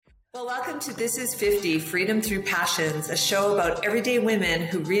Well, welcome to This is 50, Freedom Through Passions, a show about everyday women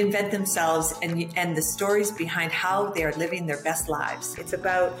who reinvent themselves and the stories behind how they are living their best lives. It's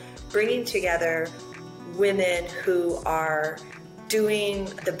about bringing together women who are doing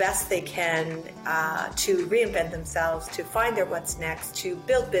the best they can to reinvent themselves, to find their what's next, to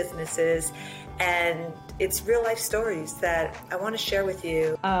build businesses, and it's real life stories that I want to share with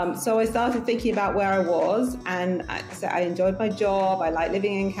you. So I started thinking about where I was, and I enjoyed my job. I like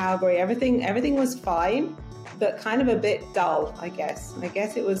living in Calgary. Everything was fine, but kind of a bit dull, I guess.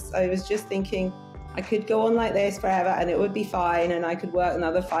 I was just thinking I could go on like this forever and it would be fine, and I could work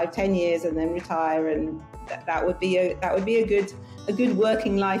another 5-10 years and then retire, and that would be a good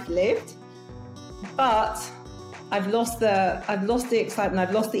working life lived. But I've lost the excitement.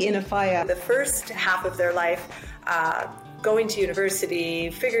 I've lost the inner fire. The first half of their life, going to university,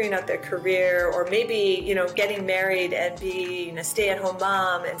 figuring out their career, or maybe, getting married and being a stay-at-home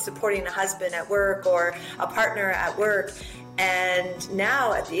mom and supporting a husband at work or a partner at work. And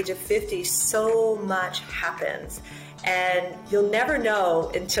now at the age of 50, so much happens. And you'll never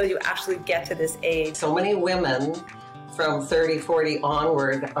know until you actually get to this age. So many women from 30, 40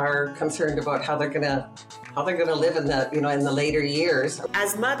 onward are concerned about how they're going to live in the later years.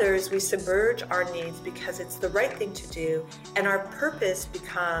 As mothers, we submerge our needs because it's the right thing to do, and our purpose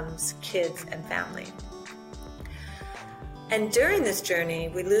becomes kids and family. And during this journey,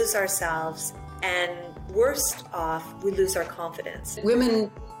 we lose ourselves, and worst off, we lose our confidence.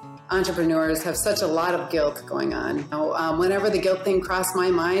 Women entrepreneurs have such a lot of guilt going on. Whenever the guilt thing crossed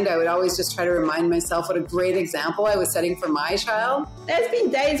my mind, I would always just try to remind myself what a great example I was setting for my child. There's been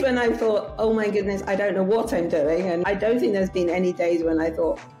days when I thought, oh my goodness, I don't know what I'm doing. And I don't think there's been any days when I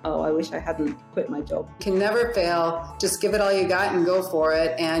thought, oh, I wish I hadn't quit my job. Can never fail. Just give it all you got and go for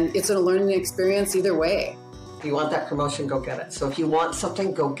it. And it's a learning experience either way. If you want that promotion, go get it. So if you want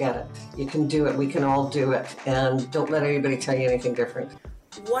something, go get it. You can do it. We can all do it. And don't let anybody tell you anything different.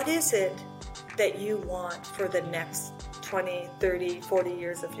 What is it that you want for the next 20, 30, 40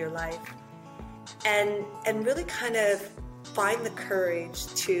 years of your life? And really kind of find the courage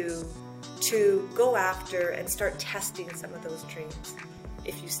to go after and start testing some of those dreams.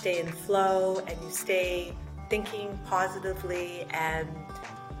 If you stay in flow and you stay thinking positively and,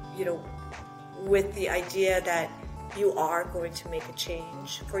 with the idea that you are going to make a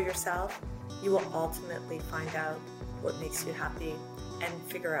change for yourself, you will ultimately find out what makes you happy and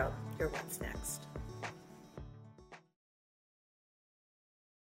figure out your what's next.